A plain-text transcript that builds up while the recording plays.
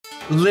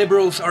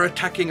Liberals are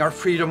attacking our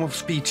freedom of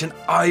speech and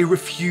I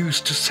refuse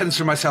to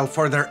censor myself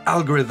for their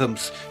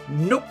algorithms.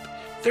 Nope.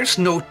 There's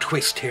no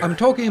twist here. I'm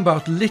talking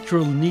about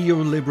literal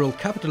neoliberal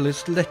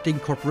capitalists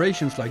letting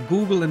corporations like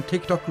Google and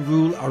TikTok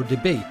rule our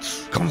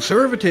debates.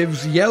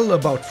 Conservatives yell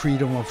about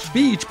freedom of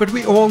speech, but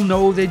we all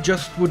know they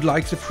just would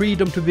like the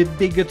freedom to be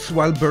bigots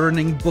while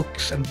burning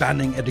books and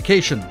banning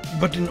education.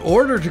 But in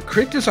order to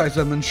criticize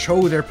them and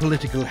show their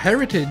political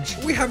heritage,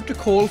 we have to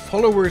call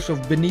followers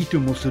of Benito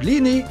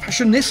Mussolini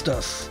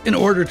Fashonistas in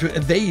order to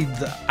evade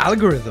the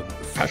algorithm.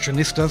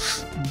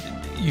 Fashonistas,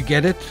 you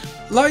get it?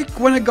 Like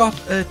when I got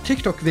a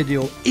TikTok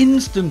video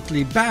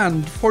instantly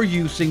banned for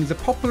using the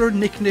popular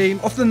nickname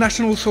of the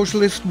National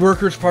Socialist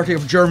Workers' Party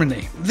of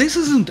Germany. This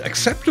isn't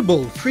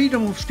acceptable.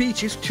 Freedom of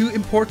speech is too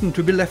important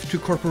to be left to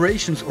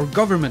corporations or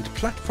government.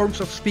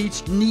 Platforms of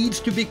speech needs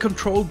to be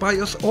controlled by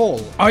us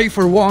all. I,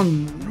 for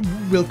one,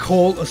 will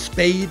call a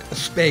spade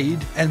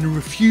and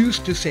refuse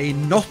to say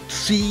not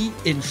see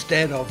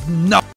instead of not.